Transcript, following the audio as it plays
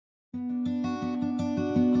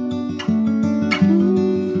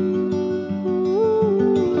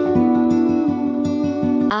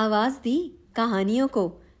आवाज़ दी कहानियों को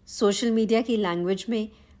सोशल मीडिया की लैंग्वेज में.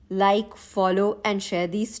 Like, follow and share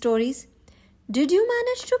these stories. Did you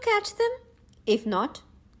manage to catch them? If not,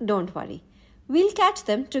 don't worry. We'll catch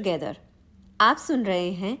them together. आप सुन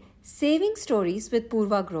रहे हैं saving stories with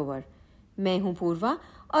Purva Grover. मैं हूं पूर्वा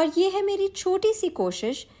और ये है मेरी छोटी सी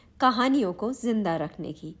कोशिश कहानियों को जिंदा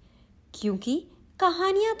रखने की. क्योंकि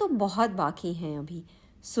कहानियां तो बहुत बाकी हैं अभी,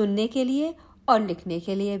 सुनने के लिए और लिखने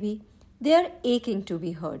के लिए भी. They are aching to be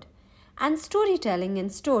heard. And storytelling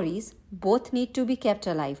and stories both need to be kept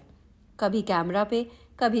alive. कभी कैमरा पे,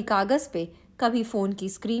 कभी कागज़ पे, कभी फ़ोन की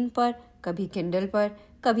स्क्रीन पर, कभी किंडल पर,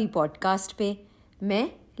 कभी पॉडकास्ट पे.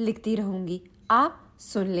 मैं लिखती रहूँगी, आप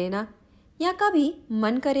सुन लेना, या कभी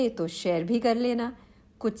मन करे तो शेयर भी कर लेना.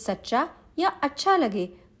 कुछ सच्चा या अच्छा लगे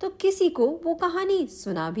तो किसी को वो कहानी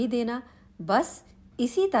सुना भी देना. बस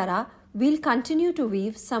इसी तरह we'll continue to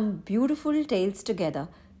weave some beautiful tales together.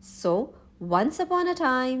 So, once upon a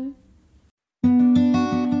time.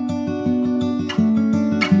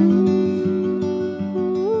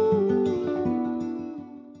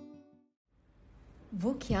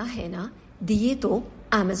 वो क्या है ना, दिए तो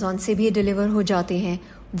अमेज़ॉन से भी डिलीवर हो जाते हैं.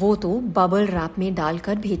 वो तो बबल रैप में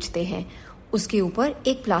डालकर भेजते हैं, उसके ऊपर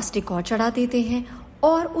एक प्लास्टिक और चढ़ा देते हैं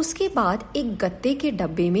और उसके बाद एक गत्ते के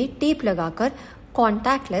डब्बे में टेप लगाकर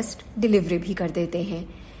कॉन्टैक्टलेस डिलीवरी भी कर देते हैं.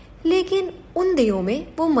 लेकिन उन दियों में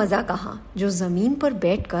वो मज़ा कहाँ जो ज़मीन पर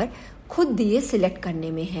बैठकर खुद दिए सिलेक्ट करने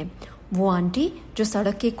में है. वो आंटी जो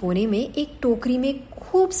सड़क के कोने में एक टोकरी में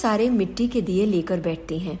खूब सारे मिट्टी के दिए लेकर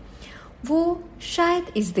बैठती हैं, वो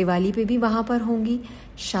शायद इस दिवाली पे भी वहाँ पर होंगी,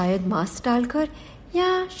 शायद मास्क डालकर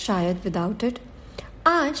या शायद विदाउट इट.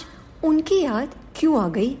 आज उनकी याद क्यों आ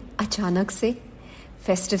गई अचानक से?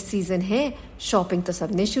 फेस्टिव सीजन है, शॉपिंग तो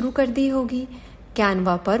सबने शुरू कर दी होगी.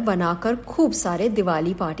 कैनवा पर बनाकर खूब सारे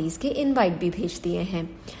दिवाली पार्टीज के इनवाइट भी भेज दिए हैं.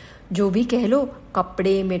 जो भी कह लो,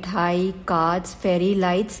 कपड़े, मिठाई, कार्ड्स, फेरी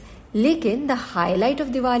लाइट्स, लेकिन the highlight of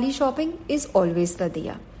Diwali shopping is always the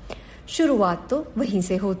दिया. शुरुआत तो वहीं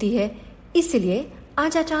से होती है, इसलिए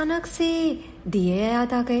आज अचानक से दिए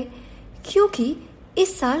याद आ गए. क्योंकि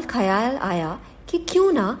इस साल ख्याल आया कि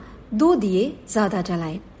क्यों ना 2 दिए ज़्यादा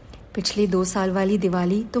जलाएं. पिछले 2 साल वाली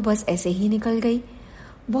दिवाली तो बस ऐसे ही निकल गई.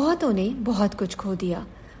 बहुतों ने बहुत कुछ खो दिया,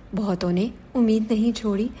 बहुतों ने उम्मीद नहीं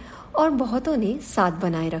छोड़ी और बहुतों ने साथ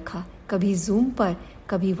बनाए रखा, कभी जूम पर,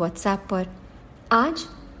 कभी व्हाट्सएप पर. आज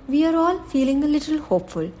we are all feeling a little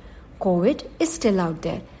hopeful. Covid is still out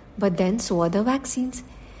there, but then so are the vaccines.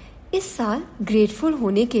 इस साल ग्रेटफुल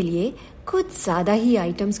होने के लिए कुछ ज़्यादा ही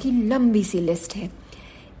आइटम्स की लंबी सी लिस्ट है.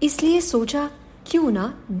 इसलिए सोचा क्यों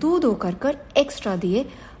ना 2-2 कर एक्स्ट्रा दिए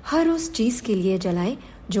हर उस चीज़ के लिए जलाएं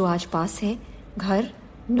जो आज पास है. घर,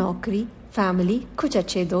 नौकरी, फैमिली, कुछ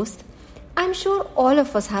अच्छे दोस्त. I am sure all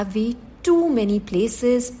of us have we too many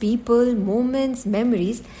places, people, moments,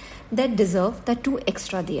 memories that deserve the 2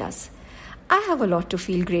 extra diyas. I have a lot to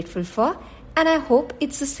feel grateful for and I hope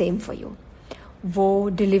it's the same for you. वो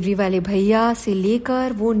delivery वाले भैया से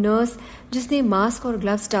लेकर वो nurse जिसने mask और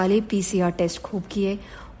gloves डाले, PCR test खूब किए,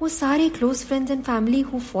 वो सारे close friends and family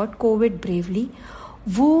who fought Covid bravely,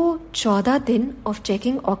 वो 14 दिन of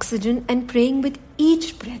checking oxygen and praying with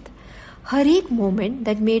each breath, हर एक moment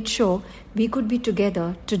that made sure we could be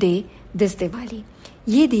together today this Diwali.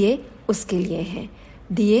 ये दिए उसके लिए हैं.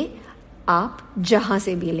 दिए आप जहाँ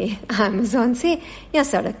से भी लें, अमेज़ॉन से या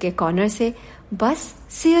सड़क के कॉर्नर से, बस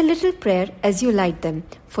say a little prayer as you light them,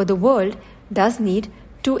 for the world does need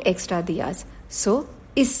 2 extra diyas. So,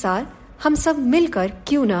 इस साल हम सब मिलकर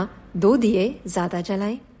क्यों ना 2 दिए ज़्यादा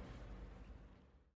जलाएं.